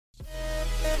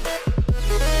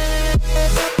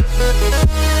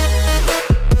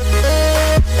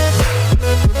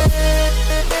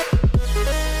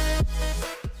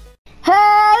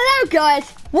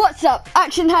What's up,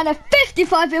 Action Hannah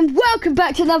 55, and welcome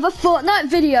back to another Fortnite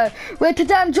video, where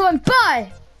today I'm joined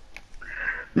by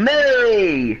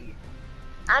me,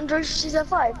 Android Season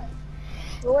 5.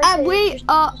 and we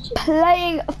are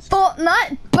playing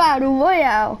Fortnite Battle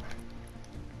Royale.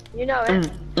 You know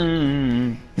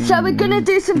it. So we're gonna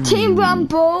do some team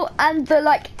rumble, and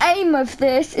the aim of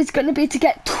this is gonna be to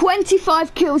get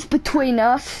 25 kills between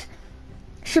us.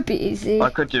 Should be easy. I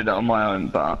could do that on my own,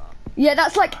 but Yeah,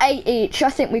 that's like 8 each. I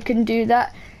think we can do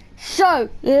that. So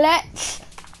let's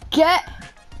get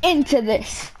into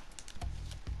this.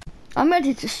 I'm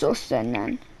ready to source them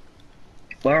then.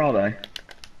 where are they?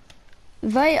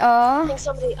 They are.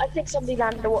 I think somebody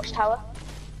landed a watchtower.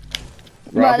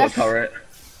 Right, Right, I've got a turret.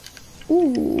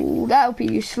 Ooh, that'll be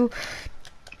useful.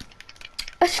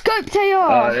 A scope they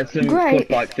are. There's some Great. quad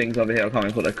bike things over here. I can't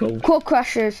remember what they're called. Quad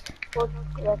crashers. Cool.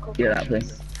 Yeah, that thing.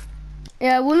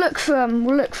 Yeah, we'll look for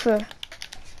We'll look for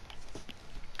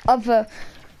other,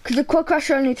 because the quad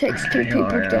crasher only takes 2 people,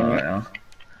 don't it? Yeah.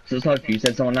 So it's like you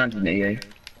said someone landed near you.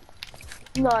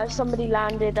 No, somebody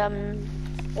landed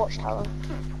watchtower.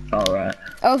 Oh right.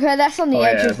 Okay, that's on the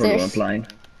edge of probably on a this. plane.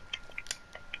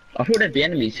 I thought there'd be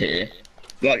enemies here.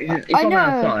 Like if I I'm know.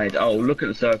 outside, oh look at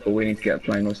the circle. We need to get a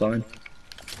plane or something.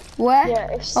 Where? Yeah,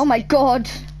 it's Oh my god.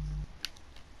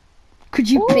 Could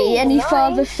you Ooh, be any nice.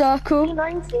 further, circle? Can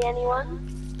I see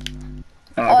anyone?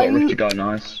 Oh, I've got a I'm- rift to go.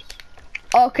 Nice.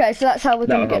 Okay, so that's how we're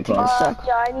gonna No, get to the I'm circle.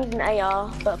 Yeah, I need an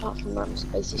AR, but apart from that, it's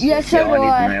basically. Yeah, so Yeah, do I need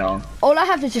an I. AR. All I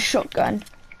have is a shotgun.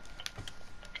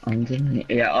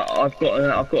 Yeah, I've got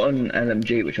an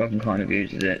LMG which I can kind of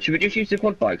use. Is it? Should we just use the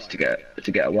quad bikes to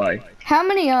get away? How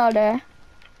many are there?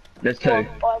 There's 2. Oh,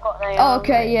 I got an Oh, AR.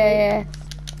 okay, yeah.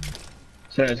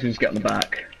 So let's just get on the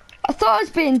back. I thought I was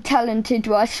being talented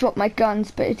where I swapped my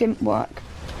guns, but it didn't work.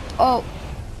 Oh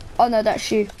no,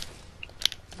 that's you.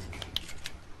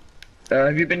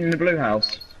 Have you been in the blue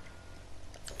house?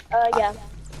 Yeah.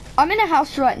 I'm in a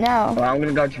house right now. Well, I'm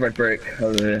gonna go to red brick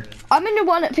over here. I'm in the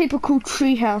one that people call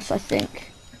Treehouse, I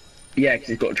think. Yeah, 'cause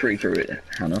it's got a tree through it,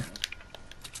 Hannah.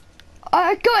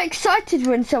 I got excited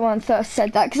when someone first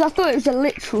said that, because I thought it was a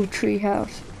literal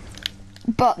treehouse.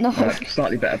 But no.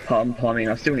 Slightly better pump. I mean,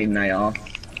 I still need an AR.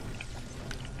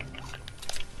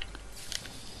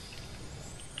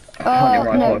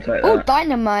 No. Oh,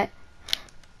 dynamite.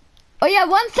 Oh yeah,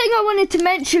 one thing I wanted to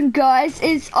mention, guys,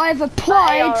 is I've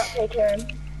applied. AR, okay, Kieran.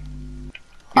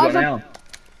 You got an AR?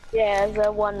 Yeah, there's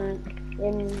a one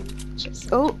in.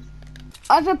 Oh,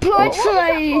 I've applied for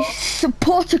a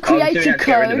supporter creator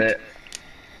code.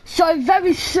 So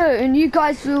very soon, you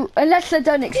guys will, unless they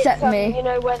don't accept me. You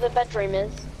know where the bedroom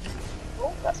is?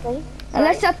 Oh, that's me.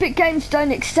 Unless Epic Games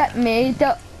don't accept me,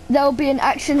 there'll be an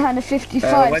Action Hannah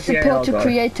 55 where's the AR supporter guy?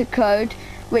 creator code,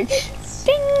 which.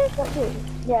 Ding!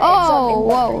 Yeah, Oh,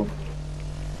 whoa.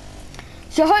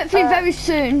 So hopefully very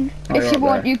soon, if right you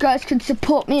want, there. you guys can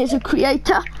support me as a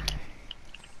creator.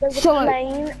 There's a So-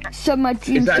 plane. So my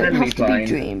dreams that an don't enemy have to be plane?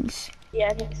 dreams. Yeah,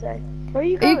 I think so. Where are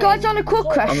you Are going? you guys on a quad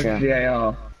I'm with crasher? the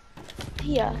AR.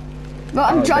 Here.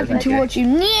 Right, I'm Oh, driving okay. towards you.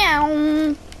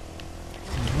 Meow.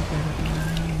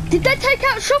 Did they take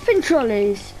out shopping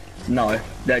trolleys? No,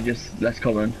 they're just less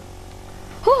common.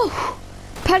 Oh,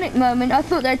 panic moment. I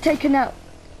thought they'd taken out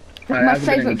my Haven't been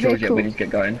favourite any kills yet, vehicle. we need to get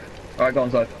going. Alright, go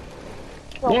on, side.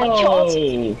 Oh my god.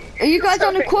 Whoa! Are you guys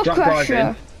on a quad Drunk crasher?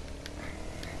 driving.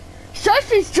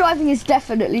 Sophie's driving is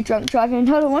definitely drunk driving.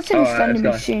 Hold on, what's in this Alright, vending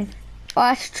let's go. machine? Oh,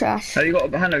 that's trash.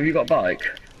 Hannah, have you got a bike?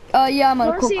 Oh yeah, I'm on a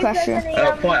Wanna quad see if there's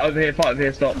crasher. any, Fight over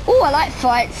here, stop. Oh, I like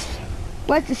fights.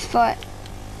 Where's this fight?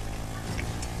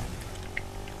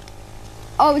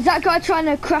 Oh, is that guy trying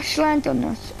to crash land on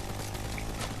us?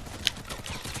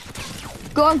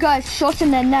 Go on, guys, shot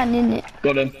in their nan, innit?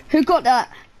 Got him. Who got that?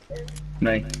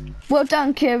 Me. Well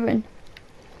done, Kieran.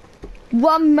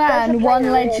 One man, There's a one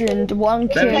player over legend, one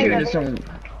They're king. shooting at someone.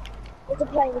 There's a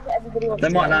plane if everybody wants They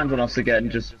to might go. land on us again,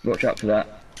 just watch out for that.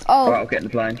 Alright, Oh, I'll get in the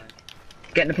plane.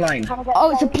 Get in the plane. Have get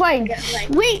oh, it's a plane. Get a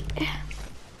plane. Sweet. Right,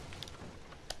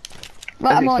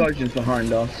 There's I'm on. explosions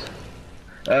behind us.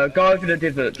 Go over the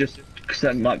divot, just 'cause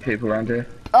there might be people around here.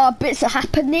 Oh, bits are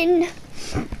happening. You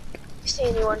see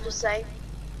anyone, just say.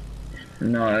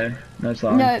 No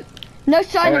sign. No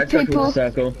sign Alright, of circle people. the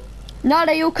circle. No,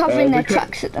 they're all covering we their could-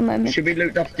 tracks at the moment. Should we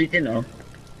loot Dusty dinner?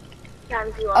 Can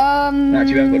if you want.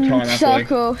 Actually, we haven't got time, have we?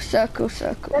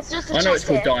 Circle. There's just a I know it's chest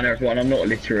called here. diner, everyone. I'm not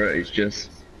illiterate. It's just.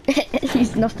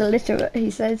 He's not illiterate, he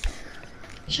says.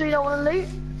 Sure you don't want to loot?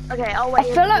 Okay, I'll I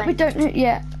wait. feel like we don't know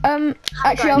yet.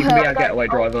 Actually, I'll You can be help. our getaway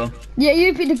driver. Yeah,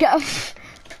 you be the get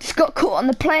just got caught on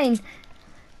the plane.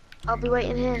 I'll be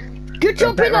waiting here. Good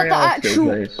job we're not the better AR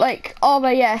skill, actual,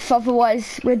 please. RAF,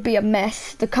 otherwise we'd be a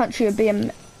mess. The country would be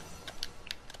a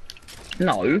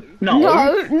No.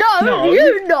 No,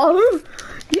 you know.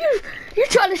 You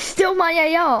trying to steal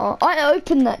my AR. I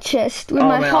opened that chest with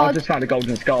my man, hard... I just found a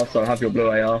golden scar, so I have your blue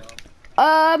AR.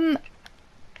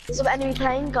 Is there enemy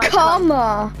plane? Guys,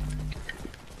 Karma.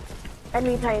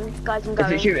 Enemy plane, guys, I'm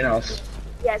going. Is it shooting us?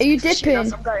 Yeah, Are you it's shooting dipping?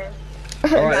 us, I'm going.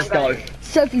 Alright, let's go.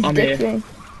 Sophie's I'm dipping. here.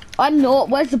 I'm not.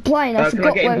 Where's the plane? I Can I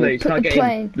forgot get in, where we please? put Can I the get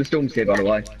plane. in? The storm's here, by the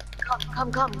way.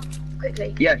 Come,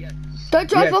 quickly. Yeah. Don't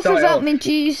drive off start without off. me,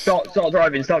 jeez. Start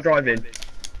driving.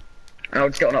 And I'll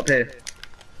just get on up here.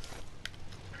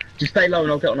 Just stay low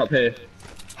and I'll get on up here.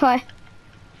 Hi.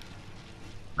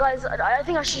 Guys, I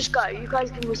think I should just go. You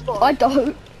guys can respawn. I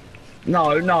don't.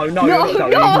 No, you're not No, going.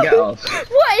 You can get us.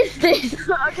 What is this?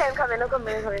 Okay, I'm coming.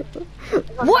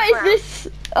 What is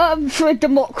this for a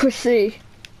democracy?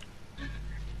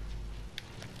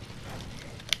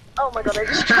 Oh my god, I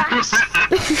just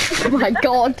crashed. Oh my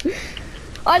god.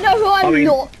 I know who I'm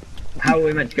not. How are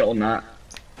we meant to get on that?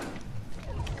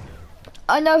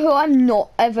 I know who I'm not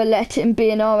ever letting be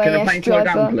an RAS Can the plane slow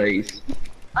driver. down, please?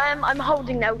 I'm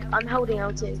holding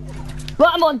L2.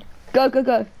 Right, I'm on.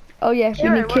 Go. Oh yeah, we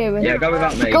need Kieran. Yeah, go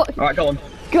without me. Go. Alright, go on.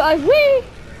 Go, wee!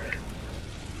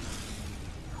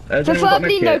 Has anyone got a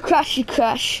Preferably no medkit?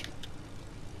 crash.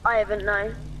 I haven't,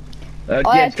 no. I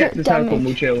Yeah, had just get to the damage. circle and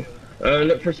we'll chill.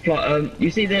 Look for a supply.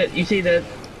 You see the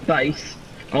base?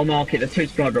 I'll mark it. There's 2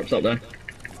 supply drops up there.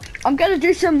 I'm gonna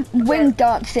do some wing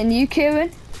dancing. You,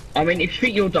 Kieran? I mean, if you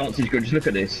think your dance is good, just look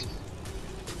at this.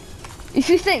 If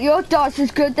you think your dance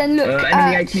is good, then look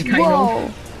enemy at... 80k Whoa.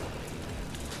 north.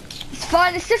 It's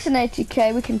fine, it's just an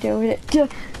 80k, we can deal with it. Oh,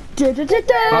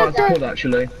 it's cool,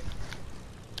 actually.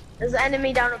 There's an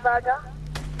enemy down a burger.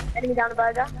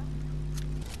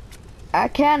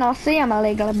 I see I'm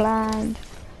illegally blind.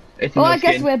 It's Oh, no I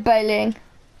guess skin. we're bailing.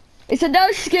 It's a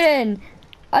no skin.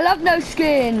 I love no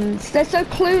skins. They're so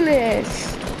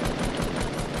clueless.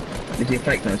 Is he a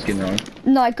fake no skin though?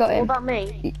 No, I got What him. about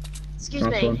me? Excuse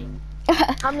Nice me. one.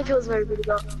 How many kills have everybody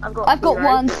got? I've got 0.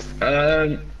 one.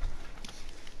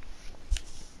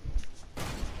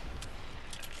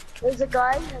 There's a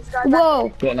guy. Whoa.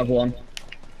 Got another one.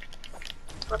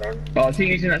 Got him. Oh, is he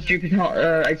using that stupid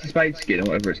Ace of Spades skin or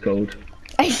whatever it's called?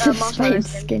 Ace of marshmallow Spades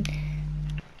skin. skin.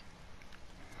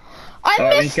 I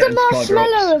Alright, missed we the need to get them supply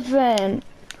marshmallow drops. event.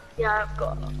 Yeah, I've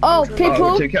got. Oh,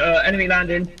 people. Enemy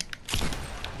landing.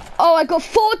 Oh, I got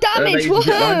 4 damage. they use the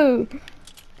zip Woohoo!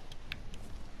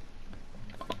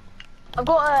 I've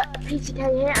got a PTK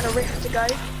here and a rift to go.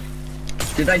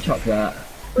 Did they chuck that?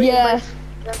 Yeah.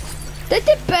 Yeah. They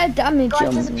did bad damage Guys,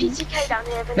 on there's a me. PTK down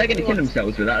here. They're gonna kill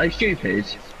themselves with that. They're stupid.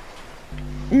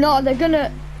 No, they're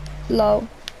gonna... Low.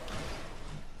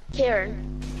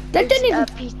 Kieran. They didn't even...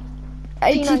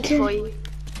 P90 for 80k.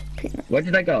 you. Where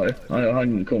did they go? Oh,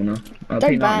 hiding in the corner. Oh,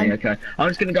 They P90, ran. okay. I'm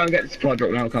just gonna go and get the supply drop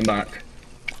and I'll come back.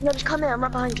 No, just come here. I'm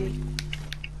right behind you.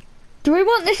 Do we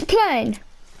want this plane?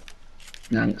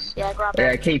 Thanks. Yeah, grab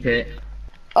Yeah, it. keep it.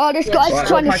 Oh, this Yeah, guy's Right,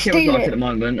 trying to my kills steal like at the it.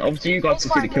 moment. Obviously, you guys It's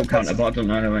can see the fine, kill counter, but I don't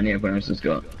know how many everyone else has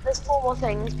got. There's 4 more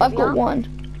things. I've pick me got up.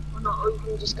 1. Or not, or you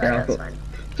can just go. Yeah, I've That's got- fine.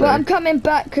 Well, I'm coming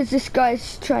back because this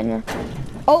guy's trying to...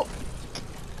 Oh!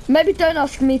 Maybe don't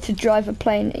ask me to drive a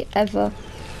plane ever.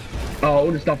 Oh,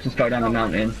 all the stuff just go down the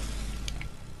mountain.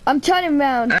 I'm turning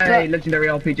round, Hey, but... legendary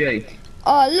RPG.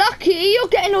 Oh, lucky! You're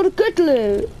getting all the good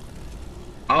loot.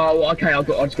 Oh, okay, I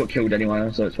just got killed anyway,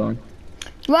 so it's fine.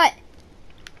 Right.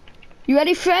 You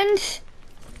ready, friends?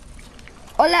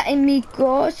 Hola,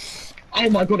 amigos. Oh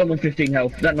my god, I'm on 15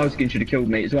 health. That no skin should have killed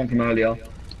me. It's the one from earlier.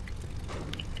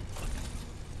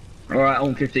 Alright, I'm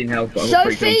on 15 health. But I've got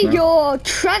 3 Sophie, kills now. your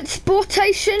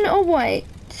transportation away.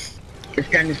 This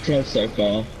game is close so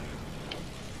far.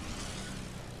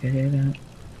 You hear that?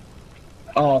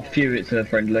 Oh, phew, it's a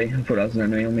friendly. I thought that was an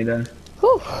enemy on me there.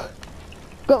 Whew.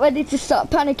 Got ready to start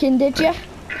panicking, did you?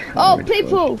 Oh, really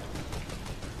people!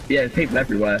 Yeah, there's people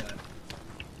everywhere.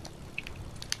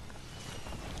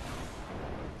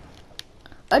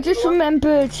 I just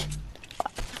remembered.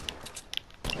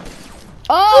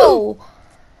 Oh!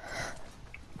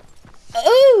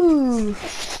 Ooh! I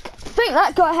think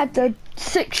that guy had the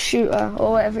 6-shooter,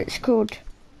 or whatever it's called.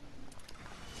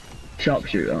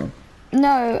 Sharpshooter.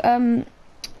 No,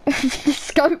 the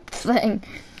scope thing.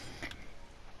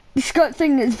 The scope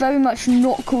thing is very much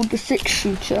not called the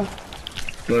 6-shooter.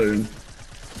 Boom.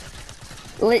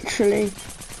 Literally.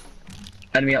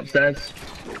 Enemy upstairs.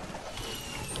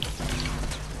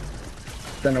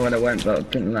 Don't know where they went, but I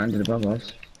think they landed above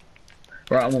us.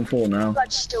 Right, I'm on 4 now.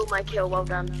 That stole my kill. Well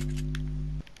done.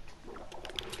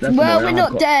 That's Well, annoying, we're I've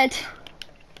not got- dead.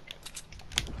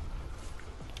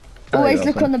 Oh, Always yeah,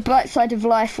 look okay. on the bright side of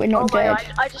life, we're Oh not my dead.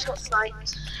 god, I just got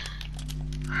sniped.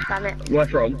 Damn it. Where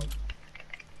from?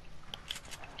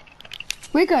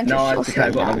 We're going to No, it's okay,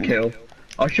 I got another kill.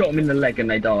 I shot them in the leg and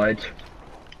they died.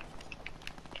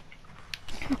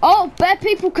 Oh, bad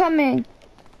people coming.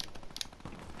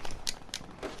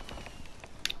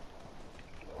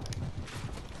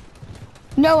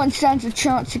 No one stands a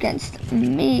chance against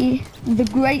me, the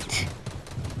great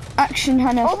Action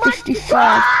Hannah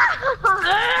 55.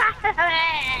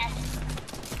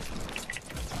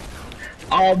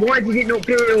 Oh, why did it not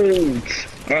build?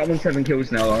 Alright, I'm on 7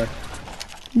 kills now, though.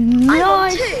 Nice. I'm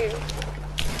on 2.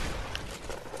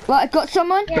 Right, I got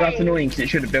someone. But that's annoying because it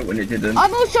should have built when it didn't.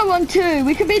 I'm also on 2.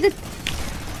 We could be the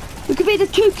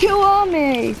 2-kill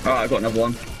army. Alright, I got another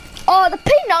one. Oh, the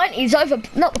P90's over.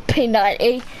 Not the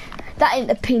P90. That ain't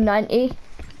the P90.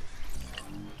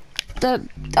 The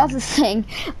other thing.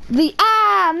 The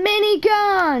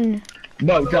minigun.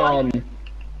 Well done.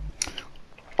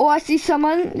 Oh, I see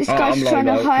someone. This guy's trying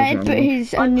to hide, but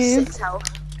he's a noob. 6 health.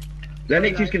 They're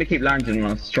literally just going to keep landing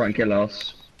on us to try and kill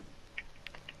us.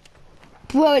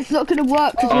 Well, it's not going to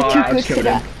work because we're too good for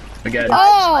that. Again.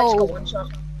 I just got Oh, 1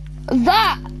 shot.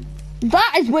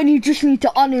 that is when you just need to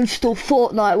uninstall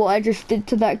Fortnite, what I just did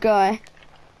to that guy.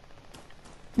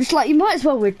 It's like, you might as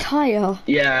well retire.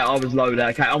 Yeah, I was low there.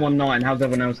 Okay, I'm on 9. How's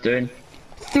everyone else doing?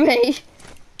 3.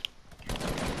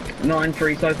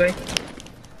 9-3, Sophie?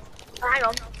 Hang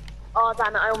on. Oh,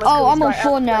 damn it, I almost Oh, killed I'm this on guy.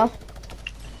 4 now.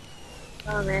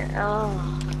 Damn it,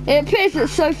 oh. It appears that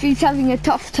Sophie's having a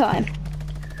tough time.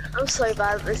 I'm so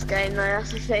bad at this game though,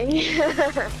 that's the thing.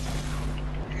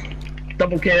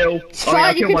 Double kill. Oh, yeah,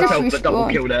 I Fine, you killed could just myself, but double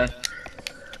respawn. kill there.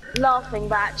 Laughing,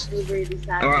 but actually really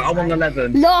sad. Alright, I'm on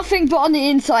 11. Laughing, but on the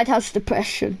inside has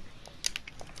depression.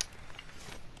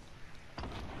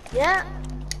 Yeah.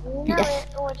 You know Yes. it.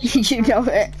 Oh, I just- You know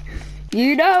it.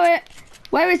 You know it.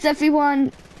 Where is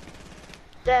everyone?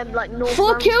 Them, like, North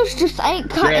 4 Mountain. kills just ain't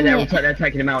Yeah, cutting they're, it. they're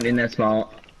taking him out in their smart.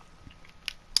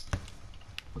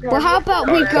 Okay, Well, how about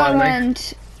we Alright, go finally.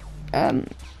 and I'm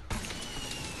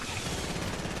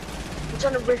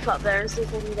trying to rip up there and see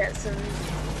if we can get some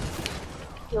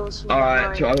kills from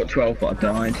Alright, behind. I got 12, but I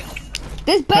died.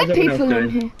 there's bad How's everyone people else in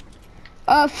doing?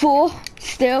 here. 4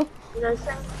 still. You know,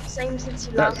 same since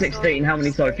you That's last 16. How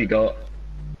many Sophie got?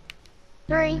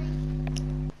 3.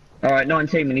 Alright,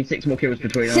 19. We need 6 more kills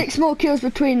between us. 6 more kills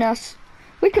between us.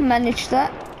 We can manage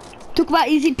that. Talk about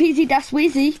easy peasy, that's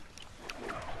wheezy.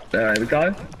 There we go.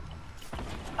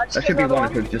 I just That should killed be another one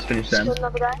if we've just finished Just them. killed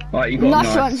another guy. Alright, you got Nice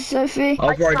nice. one, Sophie. I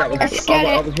was worried that Let's was. get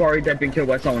I it. was worried they'd been killed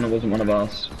by someone that wasn't one of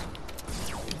us.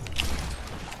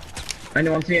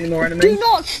 Anyone see any more Do enemies?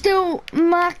 not steal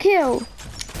my kill.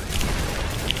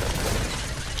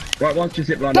 Right, one's just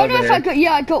zip line Don't over know if here. I got,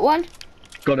 yeah, I got one.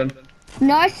 Got him.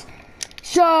 Nice.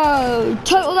 So,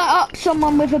 total that up,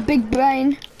 someone with a big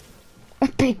brain. A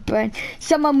big brain.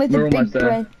 Someone with We're a big almost there.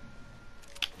 brain.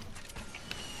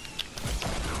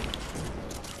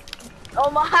 Oh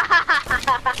my!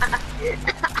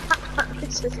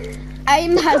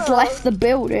 Aim has left the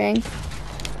building.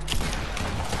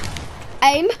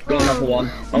 Aim? Got another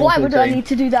one. I'm Why on would I 14. need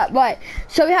to do that? Right,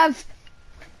 so we have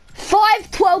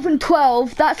 5, 12 and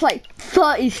 12. That's like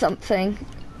 30 something.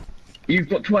 You've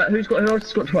got 12. Who else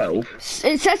has got 12?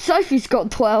 It says Sophie's got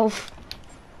 12.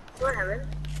 I haven't.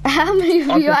 How many of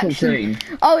I've you got actually?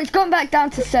 14. Oh, it's gone back down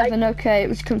to 7. Okay, it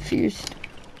was confused.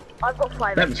 I've got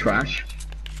 5. That was trash.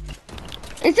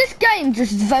 Is this game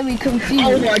just very Oh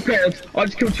confused? my god! I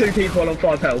just killed 2 people on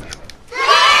 5 health.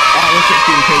 I'm on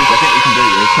 16 kills. I think we can do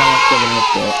this. How much have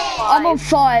we got? I'm on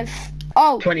 5.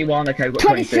 Oh, 21. Okay, we've got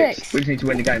 26. 26. We just need to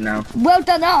win the game now. well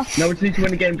done us. No, we just need to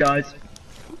win the game, guys.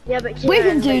 Yeah, but We can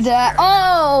Kieran do makes that. it.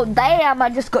 Oh, damn, I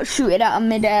just got shooted out of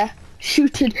midair.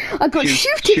 Shooted. I got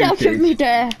shooted out of shooted.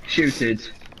 midair. Shooted.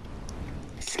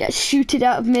 Let's get shooted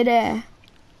out of midair.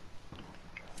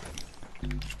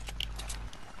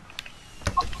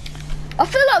 I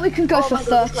feel like we can go Oh for my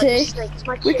God, it's like 30. snakes.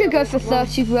 My We can go Kieran, for come on.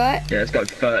 30, right? Yeah, let's go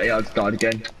for 30. I just died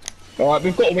again. Alright,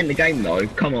 we've got to win the game though.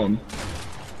 Come on.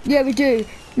 Yeah, we do.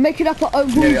 Make it up our own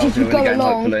Yeah, we rules are as we gonna win go the game,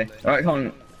 along. hopefully. Alright, come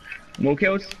on. More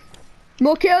kills?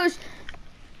 More kills.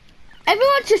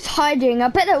 Everyone's just hiding. I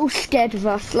bet they're all scared of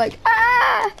us. Like, To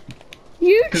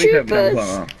be fair, we don't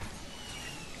YouTubers. quite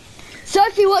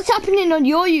Sophie, what's happening on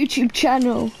your YouTube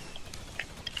channel?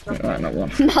 Alright, not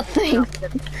one. Nothing.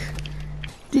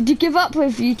 Did you give up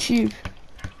with YouTube?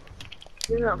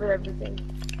 Giving up with everything.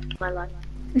 My life.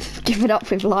 Give it up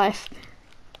with life.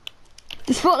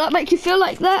 Does Fortnite make you feel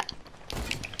like that?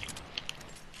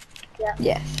 Yeah.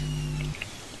 Yes.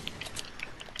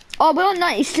 Oh, we're on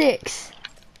 96.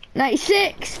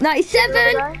 96, 97,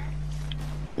 Another guy?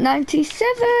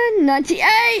 97,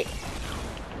 98.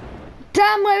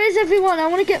 Damn, where is everyone? I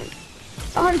want to get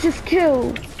 100th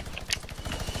kill.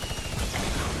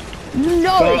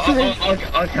 No,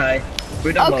 okay.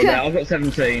 We're done well there. I've got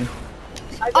 17.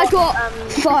 I got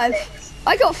 5.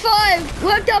 I got 5.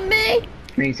 Well done, me.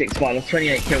 Me 6 5.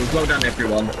 28 kills. Well done,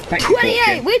 everyone. Thank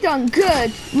 28. We're done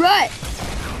good. Right.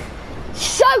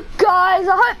 So, guys,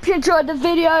 I hope you enjoyed the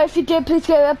video. If you did, please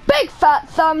give it a big fat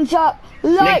thumbs up.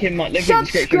 Like, link in the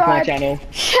description of my channel.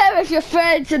 Share with your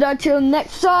friends, and until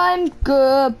next time,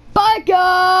 goodbye,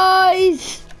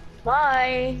 guys.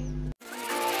 Bye.